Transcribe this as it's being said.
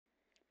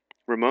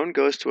Ramon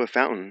goes to a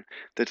fountain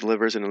that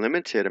delivers an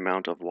unlimited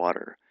amount of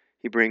water.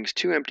 He brings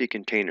two empty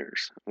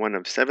containers, one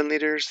of 7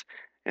 liters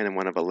and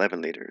one of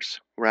 11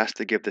 liters. We're asked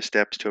to give the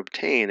steps to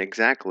obtain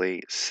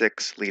exactly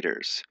 6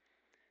 liters.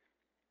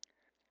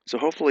 So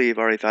hopefully you've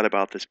already thought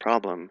about this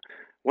problem.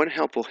 One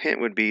helpful hint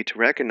would be to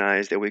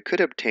recognize that we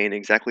could obtain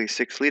exactly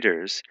 6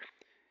 liters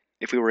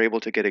if we were able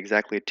to get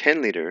exactly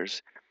 10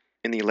 liters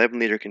in the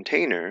 11-liter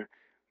container.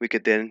 We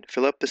could then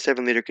fill up the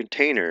 7-liter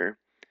container,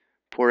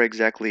 pour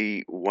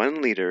exactly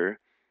 1 liter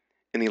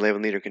in the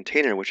 11-liter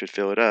container, which would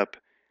fill it up,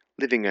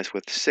 leaving us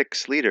with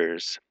 6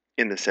 liters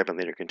in the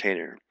 7-liter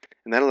container.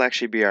 And that'll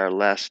actually be our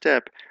last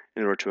step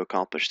in order to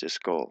accomplish this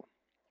goal.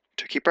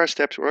 To keep our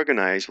steps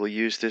organized, we'll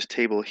use this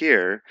table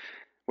here,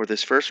 where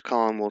this first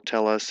column will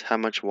tell us how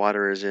much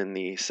water is in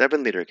the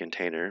 7-liter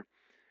container,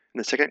 and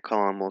the second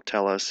column will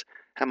tell us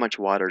how much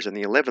water is in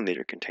the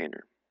 11-liter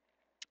container.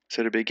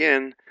 So to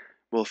begin,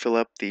 we'll fill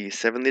up the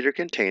 7-liter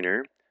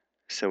container.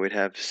 So we'd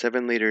have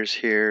 7 liters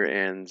here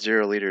and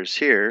 0 liters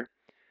here.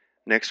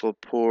 Next, we'll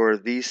pour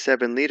these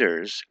 7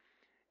 liters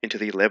into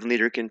the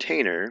 11-liter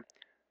container.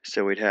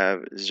 So we'd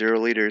have 0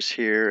 liters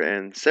here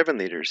and 7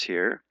 liters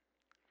here.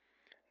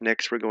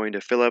 Next, we're going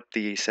to fill up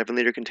the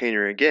 7-liter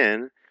container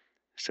again.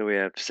 So we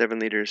have 7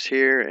 liters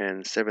here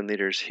and 7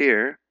 liters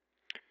here.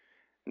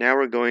 Now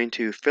we're going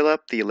to fill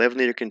up the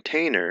 11-liter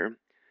container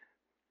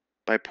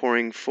by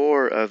pouring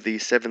 4 of the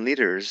 7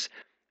 liters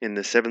in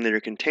the 7-liter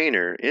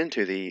container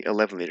into the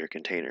 11-liter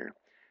container.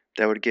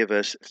 That would give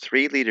us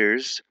 3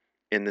 liters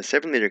in the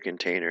 7-liter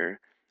container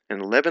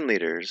and 11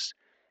 liters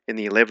in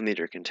the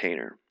 11-liter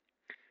container.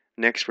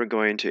 Next, we're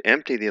going to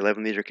empty the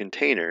 11-liter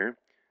container.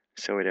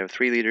 So we'd have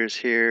 3 liters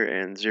here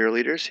and 0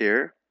 liters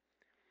here.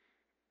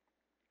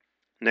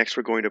 Next,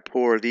 we're going to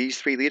pour these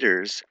 3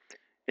 liters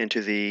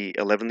into the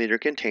 11-liter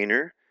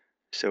container.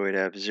 So we'd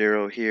have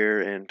 0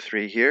 here and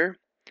 3 here.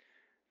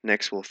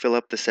 Next, we'll fill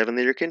up the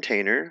 7-liter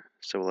container.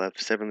 So we'll have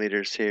 7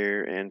 liters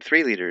here and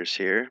 3 liters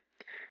here.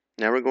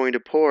 Now we're going to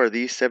pour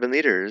these 7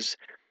 liters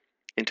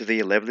into the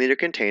 11-liter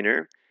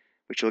container,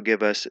 which will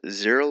give us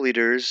 0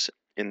 liters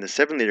in the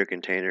 7-liter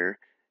container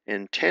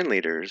and 10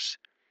 liters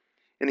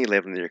in the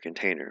 11-liter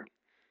container.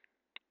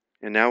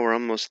 And now we're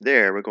almost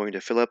there. We're going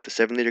to fill up the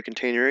 7-liter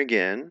container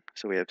again.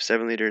 So we have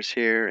 7 liters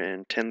here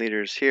and 10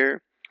 liters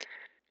here.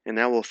 And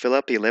now we'll fill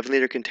up the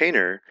 11-liter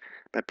container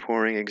by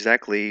pouring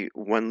exactly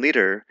 1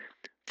 liter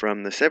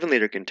from the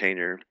 7-liter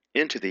container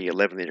into the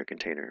 11-liter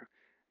container.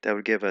 That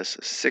would give us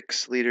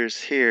 6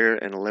 liters here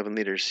and 11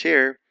 liters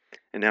here.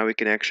 And now we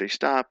can actually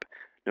stop.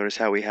 Notice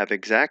how we have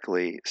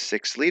exactly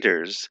 6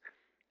 liters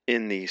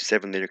in the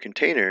 7-liter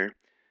container,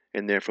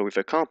 and therefore we've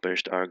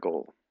accomplished our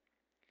goal.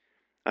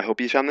 I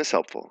hope you found this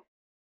helpful.